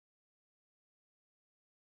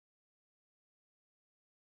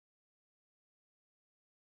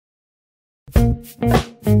The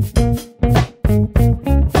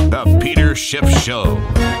Peter Schiff Show.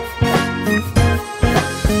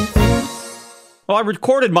 Well, I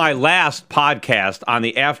recorded my last podcast on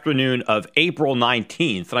the afternoon of April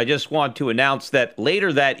 19th, and I just want to announce that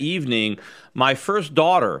later that evening, my first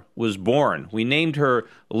daughter was born. We named her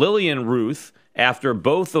Lillian Ruth after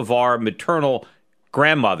both of our maternal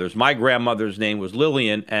grandmothers. My grandmother's name was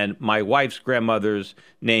Lillian, and my wife's grandmother's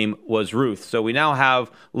name was Ruth. So we now have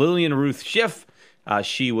Lillian Ruth Schiff.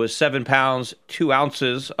 She was 7 pounds, 2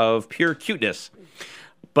 ounces of pure cuteness.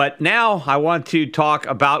 But now I want to talk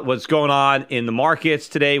about what's going on in the markets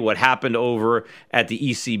today, what happened over at the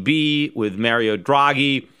ECB with Mario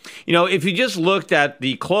Draghi. You know, if you just looked at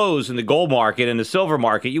the close in the gold market and the silver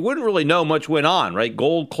market, you wouldn't really know much went on, right?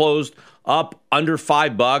 Gold closed up under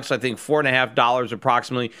 $5, I think $4.50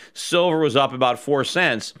 approximately. Silver was up about 4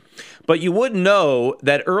 cents. But you wouldn't know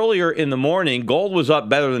that earlier in the morning, gold was up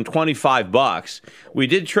better than $25. We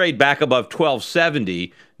did trade back above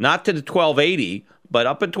 $12.70, not to the $12.80, but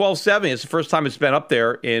up at $12.70. It's the first time it's been up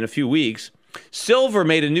there in a few weeks. Silver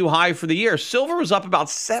made a new high for the year. Silver was up about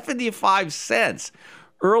 75 cents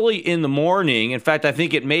early in the morning. In fact, I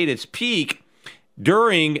think it made its peak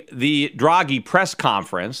during the Draghi press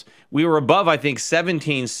conference. We were above, I think,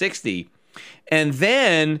 1760. And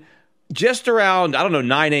then just around,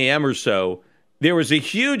 9 a.m. or so, there was a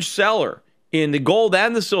huge seller in the gold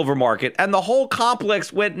and the silver market, and the whole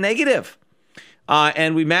complex went negative.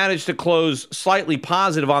 And we managed to close slightly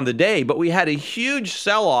positive on the day, but we had a huge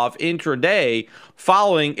sell-off intraday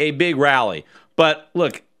following a big rally. But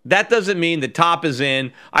look, that doesn't mean the top is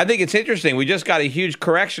in. I think it's interesting. We just got a huge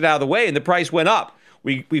correction out of the way, and the price went up.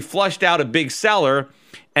 We flushed out a big seller,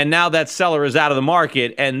 and now that seller is out of the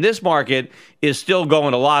market, and this market is still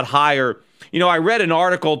going a lot higher. You know, I read an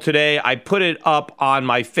article today. I put it up on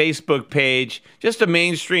my Facebook page, just a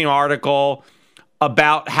mainstream article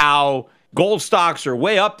about how gold stocks are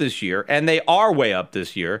way up this year, and they are way up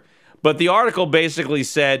this year. But the article basically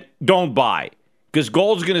said, don't buy, because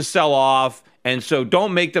gold's going to sell off, and so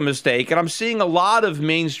don't make the mistake. And I'm seeing a lot of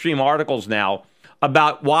mainstream articles now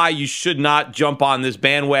about why you should not jump on this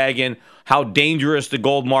bandwagon, how dangerous the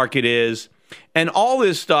gold market is. And all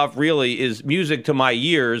this stuff really is music to my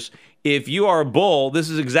ears. If you are a bull, this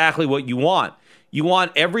is exactly what you want. You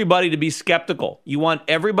want everybody to be skeptical. You want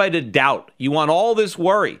everybody to doubt. You want all this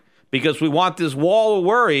worry, because we want this wall of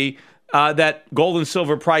worry that gold and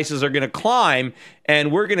silver prices are going to climb,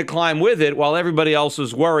 and we're going to climb with it while everybody else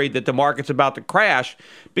is worried that the market's about to crash,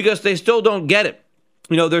 because they still don't get it.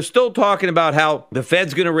 You know, they're still talking about how the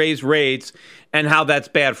Fed's going to raise rates and how that's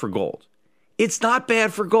bad for gold. It's not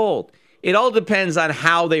bad for gold. It all depends on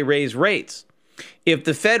how they raise rates. If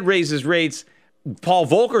the Fed raises rates Paul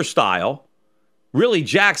Volcker style, really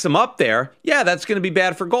jacks them up there, yeah, that's going to be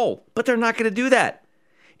bad for gold. But they're not going to do that.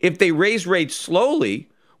 If they raise rates slowly,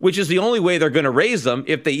 which is the only way they're going to raise them,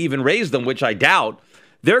 if they even raise them, which I doubt,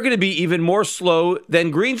 they're going to be even more slow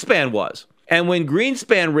than Greenspan was. And when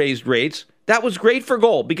Greenspan raised rates, that was great for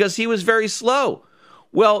gold because he was very slow.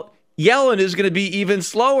 Well, Yellen is going to be even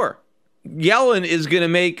slower. Yellen is going to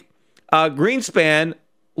make Greenspan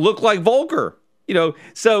look like Volcker. You know,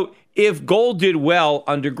 so if gold did well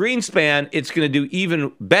under Greenspan, it's going to do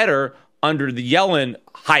even better under the Yellen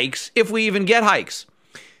hikes, if we even get hikes.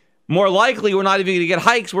 More likely, we're not even going to get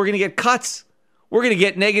hikes. We're going to get cuts. We're going to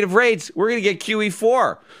get negative rates. We're going to get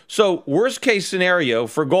QE4. So worst case scenario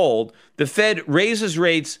for gold, the Fed raises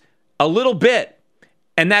rates a little bit,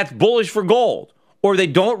 and that's bullish for gold. Or they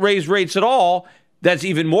don't raise rates at all. That's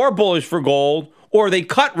even more bullish for gold. Or they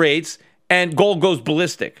cut rates, and gold goes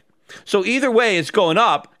ballistic. So either way, it's going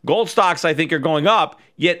up. Gold stocks, I think, are going up,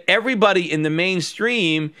 yet everybody in the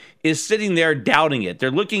mainstream is sitting there doubting it. They're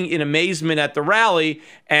looking in amazement at the rally,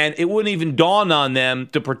 and it wouldn't even dawn on them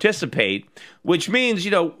to participate, which means,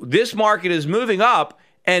 you know, this market is moving up,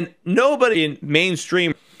 and nobody in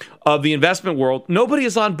mainstream of the investment world, nobody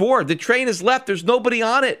is on board. The train has left. There's nobody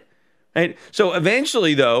on it. Right? So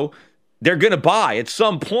eventually, though, they're going to buy at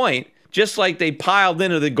some point, just like they piled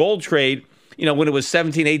into the gold trade. You know, when it was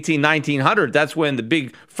 17, 18, 1900, that's when the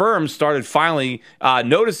big firms started finally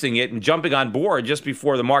noticing it and jumping on board just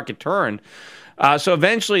before the market turned. So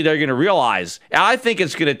eventually they're going to realize. I think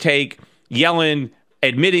it's going to take Yellen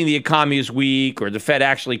admitting the economy is weak, or the Fed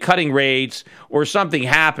actually cutting rates, or something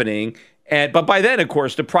happening. But by then, of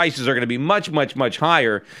course, the prices are going to be much, much, much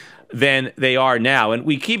higher than they are now. And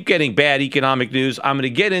we keep getting bad economic news. I'm going to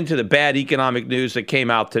get into the bad economic news that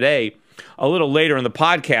came out today a little later in the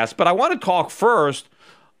podcast. But I want to talk first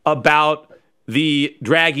about the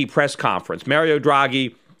Draghi press conference. Mario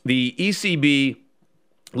Draghi, the ECB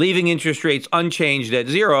leaving interest rates unchanged at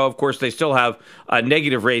zero. Of course, they still have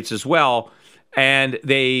negative rates as well. And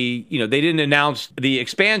they didn't announce the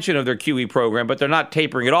expansion of their QE program, but they're not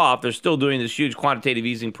tapering it off. They're still doing this huge quantitative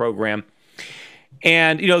easing program.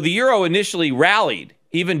 And, the euro initially rallied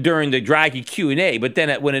even during the Draghi Q&A, but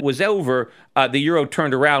then when it was over, the euro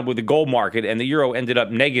turned around with the gold market, and the euro ended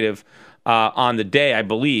up negative on the day, I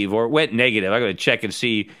believe, or it went negative. I got to check and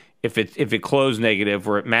see if it closed negative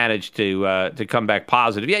or it managed to come back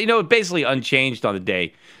positive. Yeah, it basically unchanged on the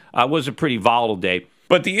day. It was a pretty volatile day.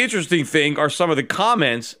 But the interesting thing are some of the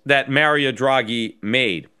comments that Mario Draghi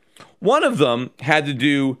made. One of them had to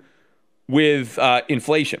do with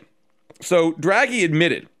inflation. So Draghi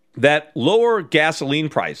admitted that lower gasoline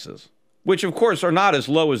prices, which of course are not as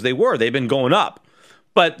low as they were, they've been going up,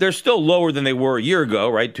 but they're still lower than they were a year ago,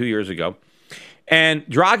 right? 2 years ago. And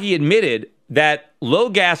Draghi admitted that low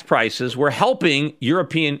gas prices were helping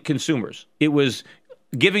European consumers. It was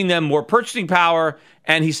giving them more purchasing power,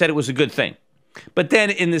 and he said it was a good thing. But then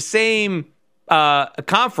in the same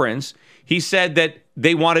conference, he said that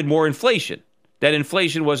they wanted more inflation, that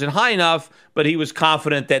inflation wasn't high enough, but he was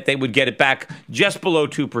confident that they would get it back just below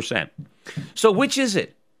 2%. So which is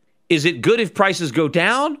it? Is it good if prices go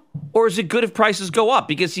down, or is it good if prices go up?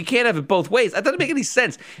 Because you can't have it both ways. That doesn't make any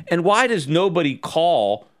sense. And why does nobody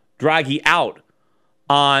call Draghi out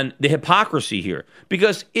on the hypocrisy here?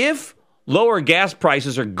 Because if lower gas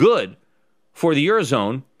prices are good for the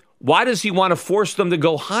Eurozone, why does he want to force them to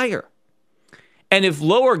go higher? And if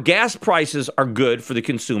lower gas prices are good for the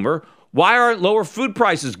consumer, why aren't lower food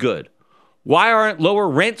prices good? Why aren't lower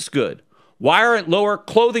rents good? Why aren't lower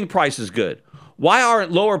clothing prices good? Why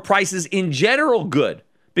aren't lower prices in general good?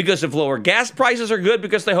 Because if lower gas prices are good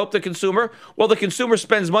because they help the consumer, well, the consumer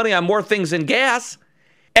spends money on more things than gas.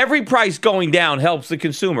 Every price going down helps the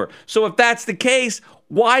consumer. So if that's the case,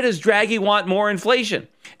 why does Draghi want more inflation?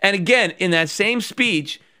 And again, in that same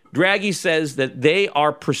speech, Draghi says that they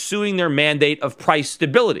are pursuing their mandate of price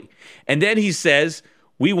stability. And then he says,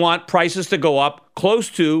 we want prices to go up close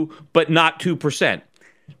to, but not 2%.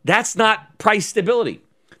 That's not price stability.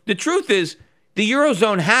 The truth is, the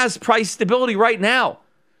Eurozone has price stability right now.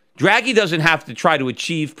 Draghi doesn't have to try to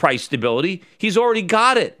achieve price stability. He's already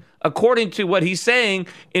got it. According to what he's saying,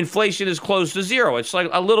 inflation is close to zero. It's like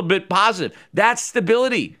a little bit positive. That's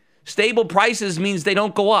stability. Stable prices means they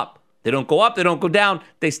don't go up. They don't go up, they don't go down,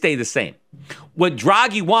 they stay the same. What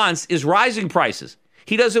Draghi wants is rising prices.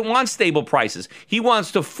 He doesn't want stable prices. He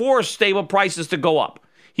wants to force stable prices to go up.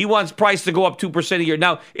 He wants price to go up 2% a year.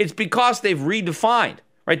 Now, it's because they've redefined,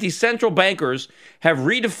 right? These central bankers have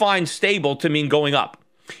redefined stable to mean going up.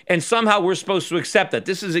 And somehow we're supposed to accept that.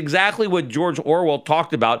 This is exactly what George Orwell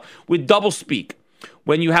talked about with doublespeak,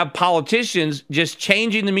 when you have politicians just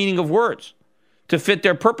changing the meaning of words to fit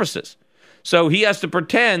their purposes. So he has to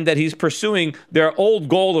pretend that he's pursuing their old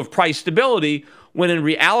goal of price stability, when in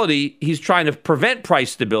reality, he's trying to prevent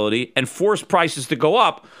price stability and force prices to go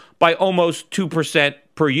up by almost 2%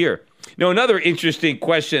 per year. Another interesting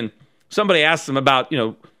question, somebody asked him about,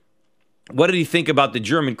 what did he think about the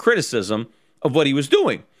German criticism of what he was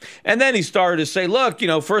doing? And then he started to say, look,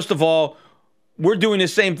 first of all, we're doing the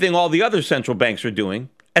same thing all the other central banks are doing,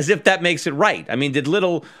 as if that makes it right. I mean, did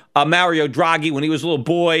little Mario Draghi, when he was a little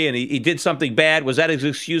boy and he did something bad, was that his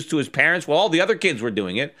excuse to his parents? Well, all the other kids were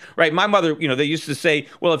doing it, right? My mother, they used to say,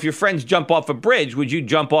 well, if your friends jump off a bridge, would you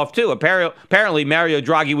jump off too? Apparently, Mario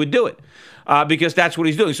Draghi would do it because that's what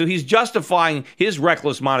he's doing. So he's justifying his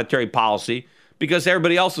reckless monetary policy because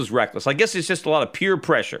everybody else is reckless. I guess it's just a lot of peer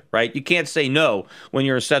pressure, right? You can't say no when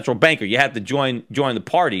you're a central banker. You have to join the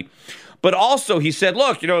party. But also, he said,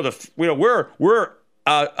 look, we're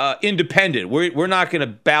independent. We're not going to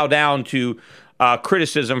bow down to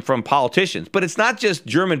criticism from politicians. But it's not just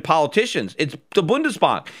German politicians. It's the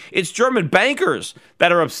Bundesbank. It's German bankers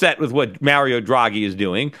that are upset with what Mario Draghi is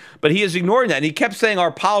doing. But he is ignoring that. And he kept saying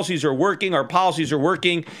our policies are working. Our policies are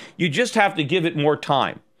working. You just have to give it more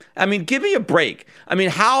time. I mean, give me a break. I mean,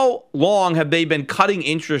 how long have they been cutting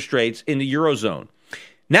interest rates in the Eurozone?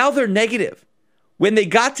 Now they're negative. When they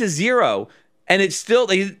got to zero, and it's still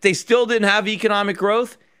they still didn't have economic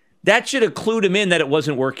growth, that should have clued him in that it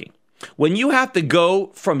wasn't working. When you have to go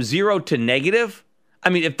from zero to negative, I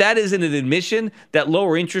mean, if that isn't an admission that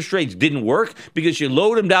lower interest rates didn't work because you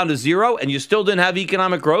lowered them down to zero and you still didn't have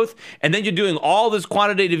economic growth, and then you're doing all this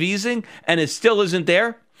quantitative easing and it still isn't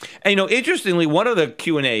there. And, interestingly, one of the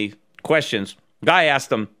Q&A questions, guy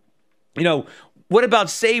asked him, what about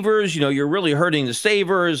savers? You're really hurting the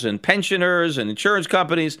savers and pensioners and insurance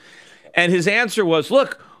companies. And his answer was,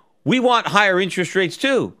 look, we want higher interest rates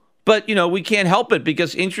too, But, we can't help it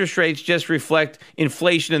because interest rates just reflect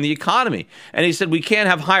inflation in the economy. And he said we can't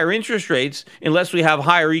have higher interest rates unless we have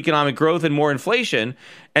higher economic growth and more inflation.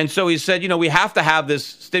 And so he said, we have to have this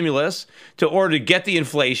stimulus to order to get the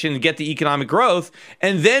inflation and get the economic growth,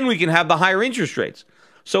 and then we can have the higher interest rates.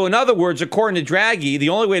 So in other words, according to Draghi, the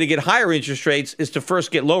only way to get higher interest rates is to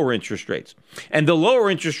first get lower interest rates. And the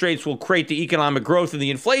lower interest rates will create the economic growth and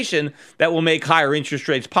the inflation that will make higher interest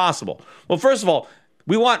rates possible. Well, first of all,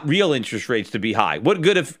 we want real interest rates to be high. What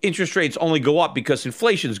good if interest rates only go up because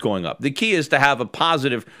inflation is going up? The key is to have a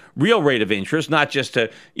positive real rate of interest, not just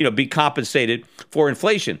to, be compensated for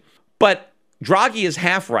inflation. But Draghi is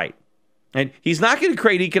half right. And he's not going to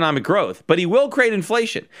create economic growth, but he will create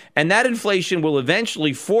inflation. And that inflation will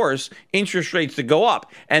eventually force interest rates to go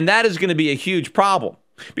up. And that is going to be a huge problem.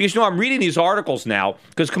 Because, I'm reading these articles now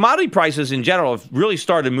because commodity prices in general have really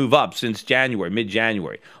started to move up since January,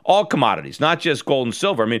 mid-January. All commodities, not just gold and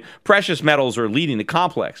silver. I mean, precious metals are leading the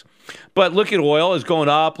complex. But look at oil is going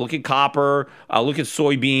up. Look at copper. Look at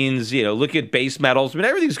soybeans. Look at base metals. I mean,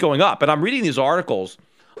 everything's going up. And I'm reading these articles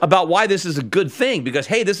about why this is a good thing because,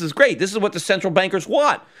 hey, this is great. This is what the central bankers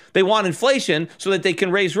want. They want inflation so that they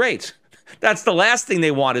can raise rates. That's the last thing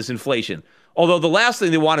they want is inflation. Although the last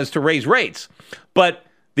thing they want is to raise rates. But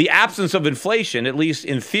the absence of inflation, at least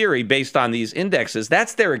in theory, based on these indexes,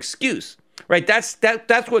 that's their excuse, right? That's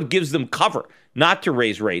what gives them cover not to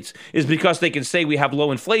raise rates, is because they can say we have low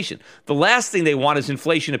inflation. The last thing they want is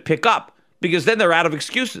inflation to pick up, because then they're out of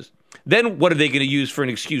excuses. Then what are they going to use for an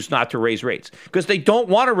excuse not to raise rates? Because they don't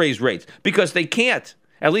want to raise rates, because they can't.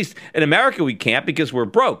 At least in America, we can't because we're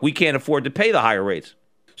broke. We can't afford to pay the higher rates.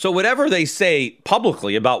 So whatever they say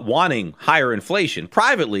publicly about wanting higher inflation,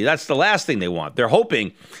 privately, that's the last thing they want. They're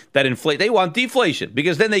hoping that they want deflation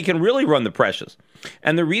because then they can really run the presses.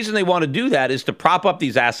 And the reason they want to do that is to prop up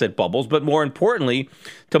these asset bubbles, but more importantly,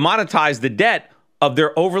 to monetize the debt of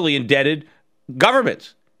their overly indebted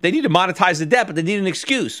governments. They need to monetize the debt, but they need an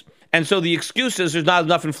excuse. And so the excuse is there's not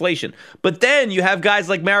enough inflation. But then you have guys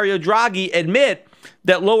like Mario Draghi admit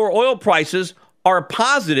that lower oil prices are a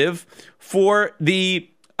positive for the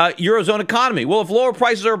Eurozone economy. Well, if lower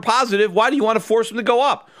prices are positive, why do you want to force them to go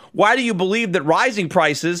up? Why do you believe that rising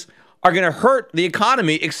prices are going to hurt the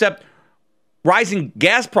economy, except rising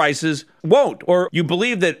gas prices won't? Or you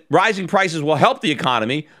believe that rising prices will help the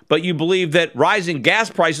economy, but you believe that rising gas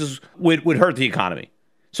prices would hurt the economy.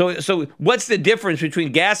 So what's the difference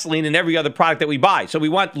between gasoline and every other product that we buy? So we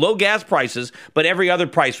want low gas prices, but every other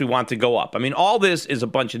price we want to go up. I mean, all this is a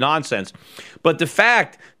bunch of nonsense. But the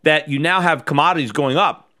fact that you now have commodities going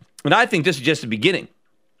up, and I think this is just the beginning,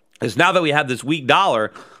 is now that we have this weak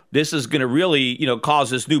dollar, this is going to really,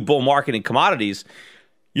 cause this new bull market in commodities.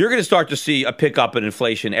 You're going to start to see a pickup in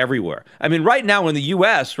inflation everywhere. I mean, right now in the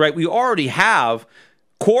U.S., right, we already have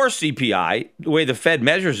core CPI, the way the Fed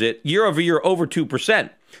measures it, year over year over 2%.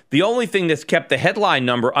 The only thing that's kept the headline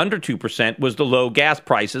number under 2% was the low gas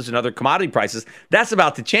prices and other commodity prices. That's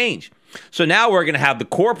about to change. So now we're going to have the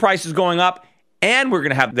core prices going up, and we're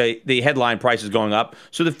going to have the headline prices going up.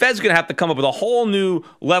 So the Fed's going to have to come up with a whole new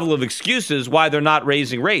level of excuses why they're not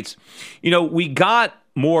raising rates. We got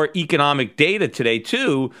more economic data today,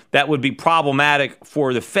 too, that would be problematic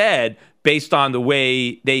for the Fed based on the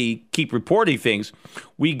way they keep reporting things.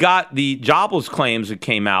 We got the jobless claims that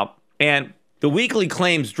came out, and the weekly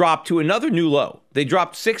claims dropped to another new low. They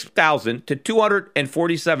dropped 6,000 to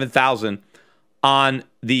 247,000 on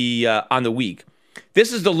the week.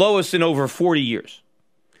 This is the lowest in over 40 years.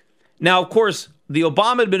 Now, of course, the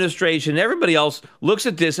Obama administration and everybody else looks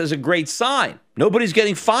at this as a great sign. Nobody's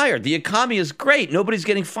getting fired. The economy is great. Nobody's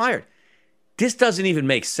getting fired. This doesn't even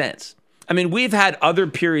make sense. I mean, we've had other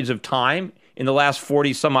periods of time in the last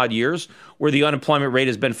 40 some odd years where the unemployment rate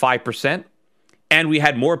has been 5%, and we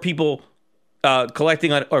had more people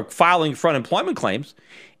collecting or filing for unemployment claims,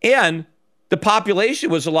 and the population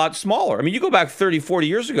was a lot smaller. I mean, you go back 30, 40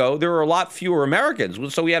 years ago, there were a lot fewer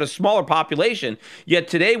Americans, so we had a smaller population, yet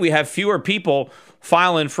today we have fewer people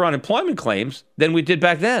filing for unemployment claims than we did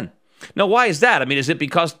back then. Now, why is that? I mean, is it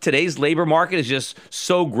because today's labor market is just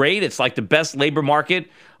so great? It's like the best labor market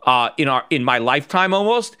in my lifetime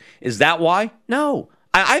almost? Is that why? No.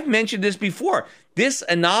 I've mentioned this before. This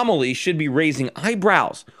anomaly should be raising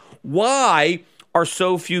eyebrows. Why are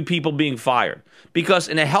so few people being fired? Because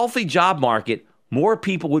in a healthy job market, more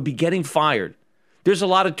people would be getting fired. There's a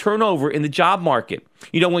lot of turnover in the job market.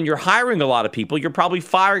 When you're hiring a lot of people, you're probably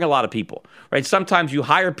firing a lot of people, right? Sometimes you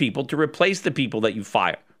hire people to replace the people that you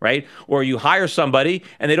fire, right? Or you hire somebody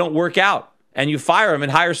and they don't work out, and you fire them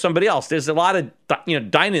and hire somebody else. There's a lot of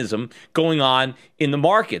dynamism going on in the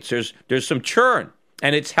markets. There's some churn,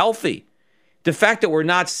 and it's healthy. The fact that we're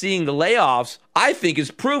not seeing the layoffs, I think,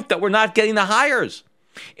 is proof that we're not getting the hires.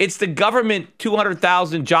 It's the government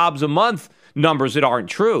 200,000 jobs a month numbers that aren't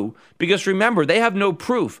true, because remember, they have no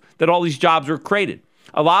proof that all these jobs were created.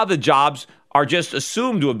 A lot of the jobs are just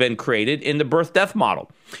assumed to have been created in the birth-death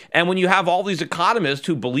model. And when you have all these economists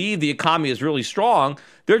who believe the economy is really strong,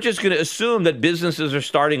 they're just going to assume that businesses are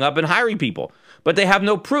starting up and hiring people, but they have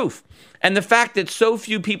no proof. And the fact that so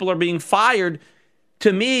few people are being fired,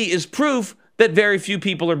 to me, is proof that very few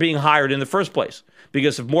people are being hired in the first place.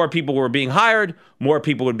 Because if more people were being hired, more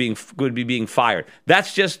people would be being fired.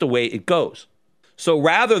 That's just the way it goes. So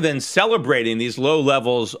rather than celebrating these low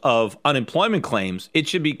levels of unemployment claims, it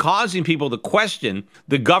should be causing people to question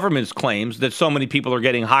the government's claims that so many people are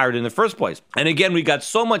getting hired in the first place. And again, we've got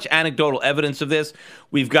so much anecdotal evidence of this.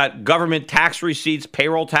 We've got government tax receipts,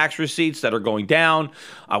 payroll tax receipts that are going down.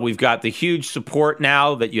 We've got the huge support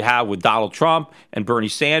now that you have with Donald Trump and Bernie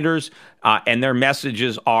Sanders. And their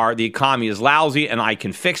messages are the economy is lousy and I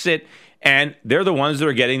can fix it. And they're the ones that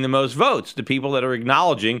are getting the most votes, the people that are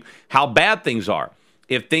acknowledging how bad things are.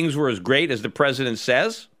 If things were as great as the president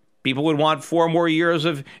says, people would want 4 more years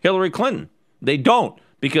of Hillary Clinton. They don't,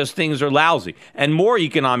 because things are lousy. And more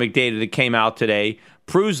economic data that came out today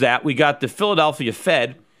proves that. We got the Philadelphia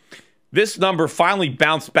Fed. This number finally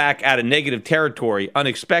bounced back out of negative territory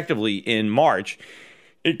unexpectedly in March.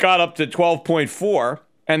 It got up to 12.4,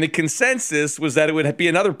 and the consensus was that it would be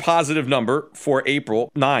another positive number for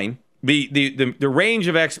April 9. The range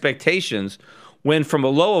of expectations went from a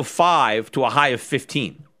low of 5 to a high of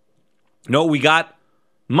 15. No, we got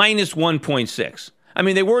minus 1.6. I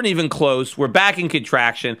mean, they weren't even close. We're back in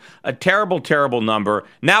contraction, a terrible, terrible number.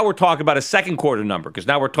 Now we're talking about a second quarter number, because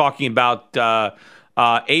now we're talking about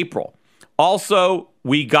April. Also,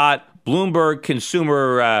 we got Bloomberg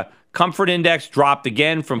Consumer Comfort Index dropped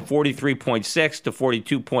again from 43.6 to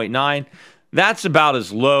 42.9. That's about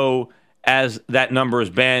as low as that number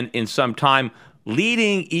has been in some time.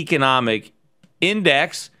 Leading economic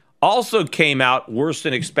index also came out worse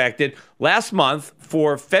than expected. Last month,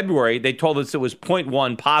 for February, they told us it was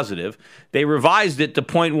 0.1 positive. They revised it to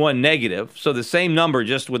 0.1 negative, so the same number,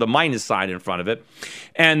 just with a minus sign in front of it.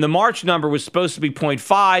 And the March number was supposed to be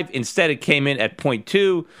 0.5. Instead, it came in at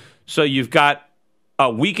 0.2. So you've got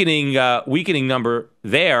a weakening number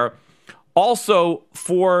there. Also,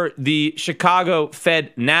 for the Chicago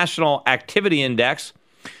Fed National Activity Index,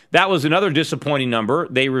 that was another disappointing number.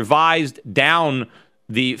 They revised down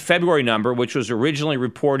the February number, which was originally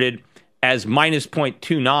reported as minus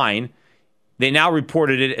 0.29. They now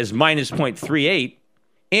reported it as minus 0.38.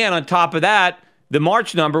 And on top of that, the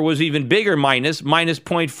March number was even bigger, minus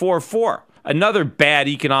 0.44. Another bad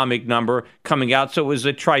economic number coming out. So it was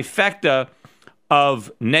a trifecta of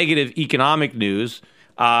negative economic news.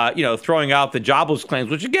 Throwing out the jobless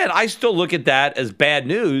claims, which, again, I still look at that as bad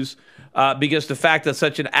news because the fact that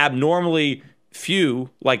such an abnormally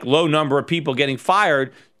low number of people getting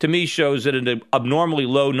fired, to me shows that an abnormally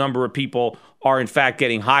low number of people are, in fact,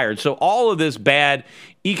 getting hired. So all of this bad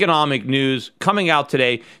economic news coming out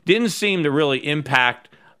today didn't seem to really impact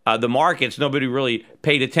the markets. Nobody really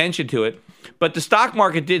paid attention to it. But the stock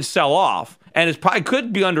market did sell off. And it probably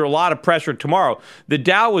could be under a lot of pressure tomorrow. The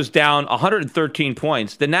Dow was down 113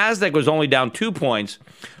 points. The NASDAQ was only down 2 points.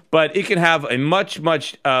 But it can have a much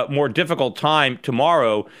more difficult time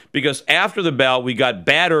tomorrow, because after the bell, we got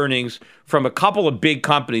bad earnings from a couple of big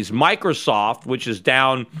companies. Microsoft, which is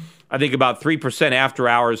down, I think, about 3% after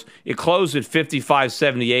hours. It closed at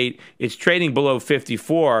 55.78. It's trading below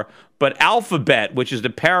 54. But Alphabet, which is the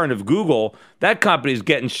parent of Google, that company is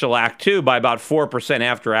getting shellacked too by about 4%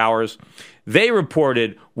 after hours. They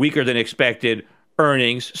reported weaker than expected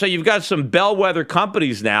earnings. So you've got some bellwether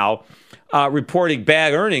companies now reporting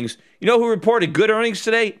bad earnings. You know who reported good earnings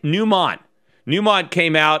today? Newmont. Newmont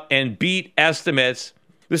came out and beat estimates.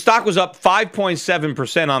 The stock was up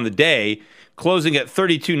 5.7% on the day, closing at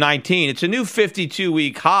 32.19. It's a new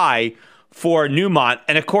 52-week high for Newmont.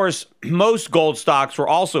 And of course, most gold stocks were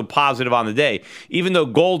also positive on the day. Even though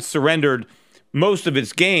gold surrendered most of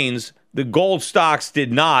its gains, the gold stocks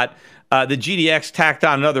did not. The GDX tacked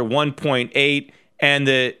on another 1.8, and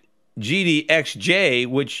the GDXJ,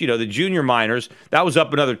 which, the junior miners, that was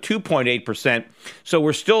up another 2.8%. So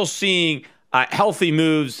we're still seeing healthy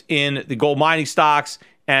moves in the gold mining stocks.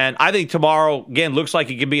 And I think tomorrow, again, looks like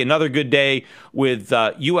it could be another good day with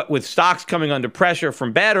stocks coming under pressure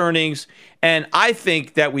from bad earnings. And I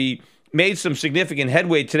think that we made some significant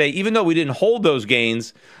headway today. Even though we didn't hold those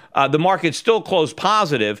gains, the market still closed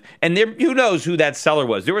positive. And who knows who that seller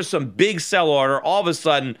was? There was some big sell order. All of a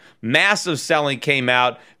sudden, massive selling came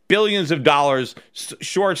out. billions of dollars,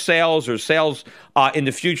 short sales or sales in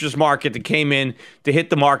the futures market that came in to hit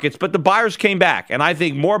the markets. But the buyers came back. And I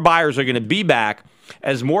think more buyers are going to be back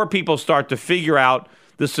as more people start to figure out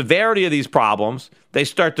the severity of these problems. They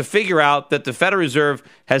start to figure out that the Federal Reserve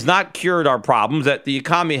has not cured our problems, that the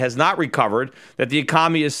economy has not recovered, that the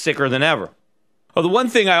economy is sicker than ever. Well, the one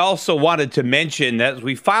thing I also wanted to mention that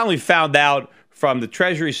we finally found out from the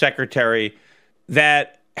Treasury Secretary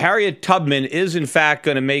that Harriet Tubman is in fact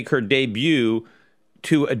going to make her debut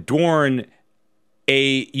to adorn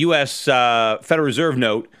a U.S. Federal Reserve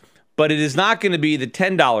note, but it is not going to be the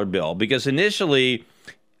 $10 bill because initially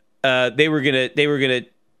they were going to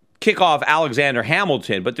kick off Alexander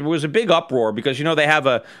Hamilton, but there was a big uproar because they have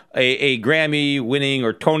a Grammy-winning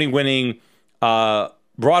or Tony-winning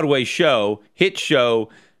Broadway show, hit show,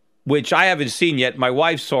 which I haven't seen yet. My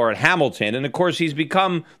wife saw it, Hamilton. And, of course, he's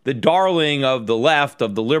become the darling of the left,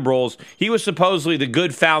 of the liberals. He was supposedly the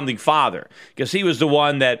good founding father because he was the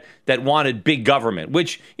one that wanted big government,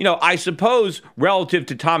 which, I suppose relative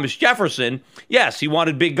to Thomas Jefferson, yes, he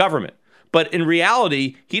wanted big government. But in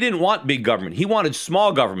reality, he didn't want big government. He wanted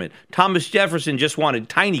small government. Thomas Jefferson just wanted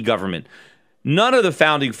tiny government. None of the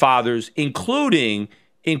founding fathers, including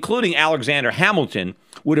Alexander Hamilton,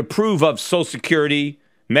 would approve of Social Security,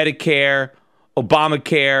 Medicare,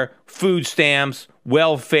 Obamacare, food stamps,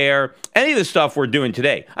 welfare, any of the stuff we're doing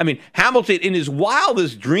today. I mean, Hamilton, in his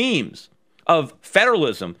wildest dreams of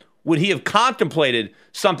federalism, would he have contemplated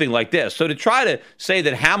something like this? So to try to say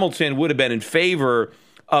that Hamilton would have been in favor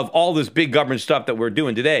of all this big government stuff that we're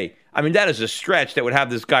doing today, I mean, that is a stretch that would have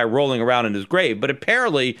this guy rolling around in his grave. But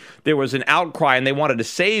apparently there was an outcry and they wanted to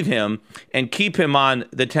save him and keep him on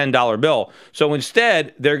the $10 bill. So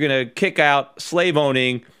instead, they're going to kick out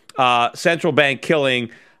slave-owning, central bank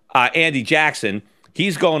killing Andy Jackson.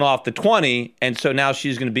 He's going off the 20, and so now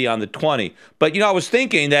she's going to be on the 20. But, I was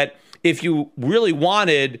thinking that if you really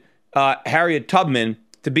wanted Harriet Tubman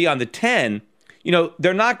to be on the 10,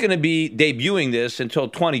 they're not going to be debuting this until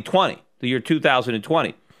 2020, the year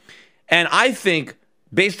 2020. And I think,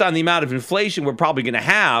 based on the amount of inflation we're probably going to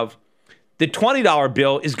have, the $20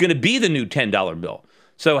 bill is going to be the new $10 bill.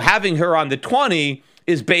 So having her on the 20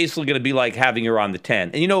 is basically going to be like having her on the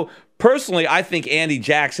 10. And, personally, I think Andy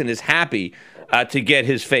Jackson is happy to get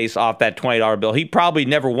his face off that $20 bill. He probably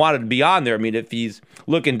never wanted to be on there. I mean, if he's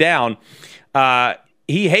looking down,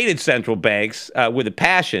 he hated central banks with a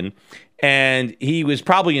passion, and he was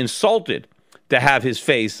probably insulted to have his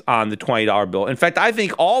face on the $20 bill. In fact, I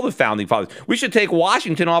think all the founding fathers, we should take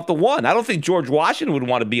Washington off the one. I don't think George Washington would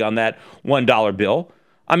want to be on that $1 bill.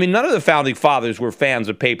 I mean, none of the founding fathers were fans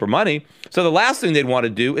of paper money. So the last thing they'd want to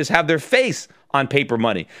do is have their face on paper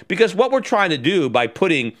money. Because what we're trying to do by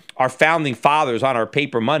putting our founding fathers on our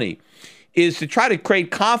paper money is to try to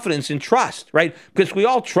create confidence and trust, right? Because we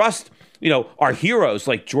all trust our heroes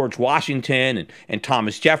like George Washington and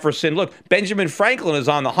Thomas Jefferson. Look, Benjamin Franklin is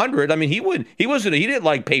on the 100. I mean, he didn't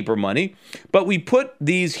like paper money, but we put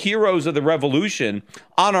these heroes of the revolution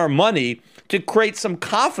on our money to create some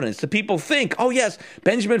confidence. The people think, oh yes,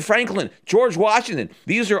 Benjamin Franklin, George Washington,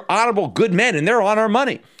 these are honorable, good men, and they're on our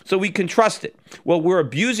money, so we can trust it. Well, we're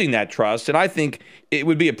abusing that trust, and I think it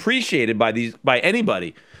would be appreciated by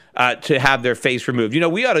anybody to have their face removed.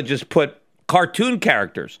 We ought to just put cartoon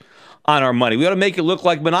characters on our money. We ought to make it look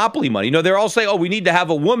like Monopoly money. They're all saying, oh, we need to have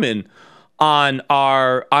a woman on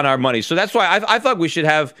our money. So that's why I thought we should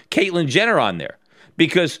have Caitlyn Jenner on there,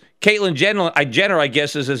 because Caitlyn Jenner, I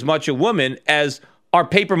guess, is as much a woman as our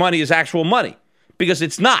paper money is actual money, because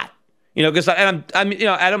it's not. Because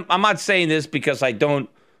I'm not saying this because I don't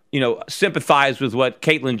sympathize with what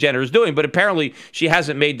Caitlyn Jenner is doing, but apparently she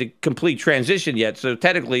hasn't made the complete transition yet. So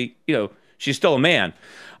technically, she's still a man.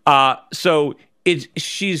 So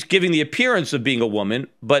she's giving the appearance of being a woman,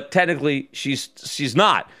 but technically she's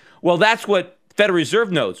not. Well, that's what Federal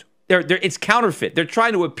Reserve knows. It's counterfeit. They're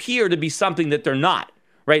trying to appear to be something that they're not,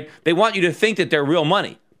 right? They want you to think that they're real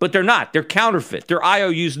money, but they're not. They're counterfeit. They're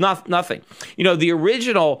IOUs, nothing. The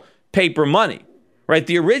original paper money, right?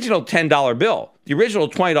 The original $10 bill, the original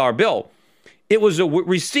 $20 bill, it was a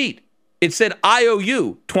receipt. It said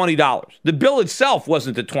IOU $20. The bill itself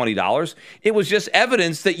wasn't the $20. It was just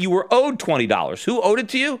evidence that you were owed $20. Who owed it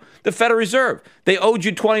to you? The Federal Reserve. They owed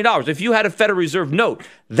you $20. If you had a Federal Reserve note,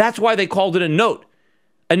 that's why they called it a note.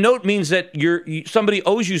 A note means that somebody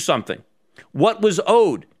owes you something. What was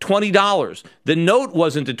owed? $20. The note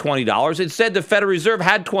wasn't the $20. It said the Federal Reserve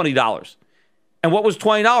had $20. And what was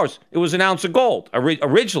 $20? It was an ounce of gold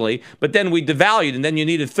originally, but then we devalued, and then you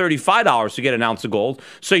needed $35 to get an ounce of gold.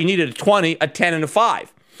 So you needed a 20, a 10, and a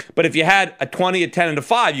 5. But if you had a 20, a 10, and a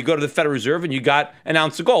 5, you go to the Federal Reserve and you got an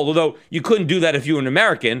ounce of gold. Although you couldn't do that if you were an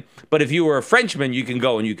American, but if you were a Frenchman, you can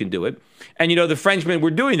go and you can do it. And, the Frenchmen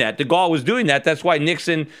were doing that. De Gaulle was doing that. That's why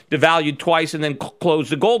Nixon devalued twice and then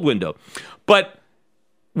closed the gold window. But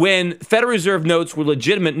when Federal Reserve notes were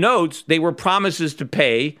legitimate notes, they were promises to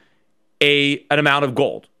pay an amount of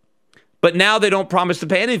gold. But now they don't promise to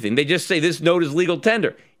pay anything. They just say this note is legal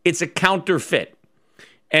tender. It's a counterfeit.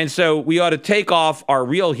 And so we ought to take off our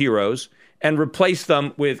real heroes and replace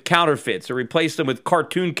them with counterfeits or replace them with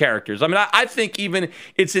cartoon characters. I mean, I think even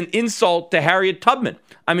it's an insult to Harriet Tubman.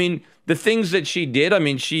 I mean, the things that she did, I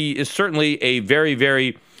mean, she is certainly a very,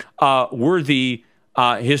 very worthy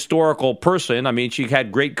historical person. I mean, she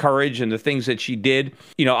had great courage in the things that she did.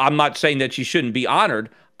 I'm not saying that she shouldn't be honored.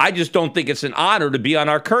 I just don't think it's an honor to be on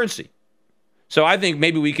our currency. So I think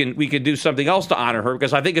maybe we could do something else to honor her,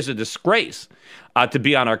 because I think it's a disgrace to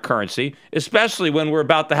be on our currency, especially when we're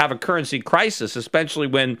about to have a currency crisis, especially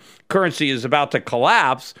when currency is about to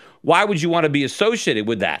collapse. Why would you want to be associated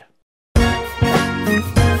with that?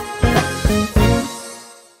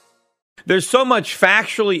 There's so much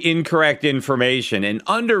factually incorrect information and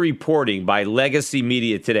underreporting by legacy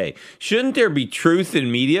media today. Shouldn't there be truth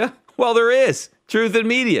in media? Well, there is. Truth in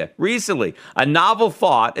Media. Recently, a novel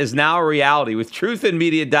thought is now a reality with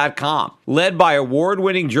truthinmedia.com. Led by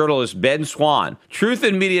award-winning journalist Ben Swan,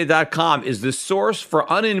 truthinmedia.com is the source for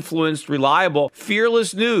uninfluenced, reliable,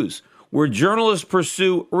 fearless news, where journalists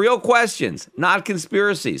pursue real questions, not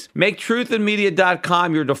conspiracies. Make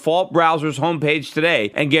truthinmedia.com your default browser's homepage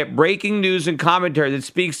today and get breaking news and commentary that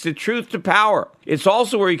speaks the truth to power. It's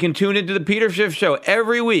also where you can tune into the Peter Schiff Show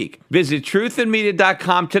every week. Visit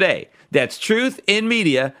truthinmedia.com today. That's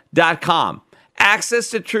truthinmedia.com. Access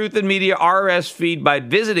to Truth in Media RSS feed by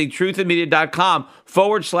visiting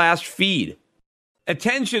truthinmedia.com/feed.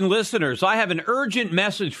 Attention listeners, I have an urgent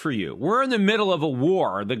message for you. We're in the middle of a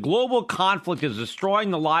war. The global conflict is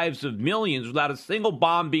destroying the lives of millions without a single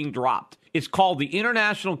bomb being dropped. It's called the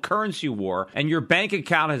International Currency War, and your bank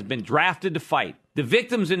account has been drafted to fight. The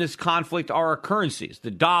victims in this conflict are our currencies,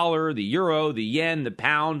 the dollar, the euro, the yen, the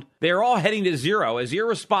pound. They are all heading to zero as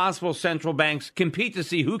irresponsible central banks compete to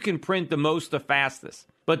see who can print the most the fastest.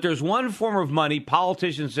 But there's one form of money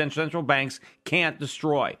politicians and central banks can't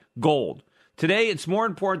destroy: gold. Today, it's more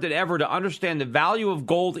important than ever to understand the value of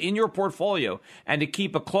gold in your portfolio and to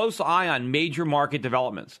keep a close eye on major market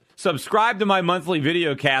developments. Subscribe to my monthly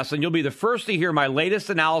video cast and you'll be the first to hear my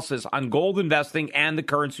latest analysis on gold investing and the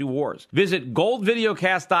currency wars. Visit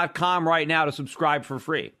goldvideocast.com right now to subscribe for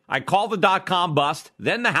free. I call the dot-com bust,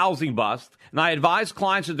 then the housing bust, and I advise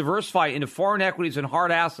clients to diversify into foreign equities and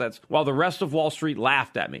hard assets while the rest of Wall Street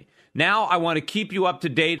laughed at me. Now I want to keep you up to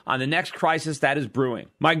date on the next crisis that is brewing.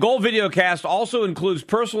 My Gold Videocast also includes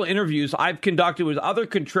personal interviews I've conducted with other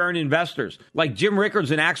contrarian investors like Jim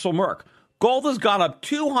Rickards and Axel Merck. Gold has gone up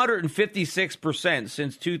 256%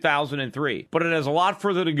 since 2003, but it has a lot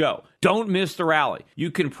further to go. Don't miss the rally. You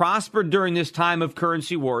can prosper during this time of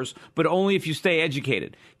currency wars, but only if you stay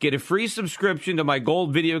educated. Get a free subscription to my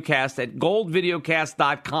Gold Videocast at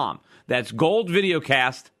goldvideocast.com. That's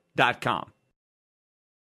goldvideocast.com.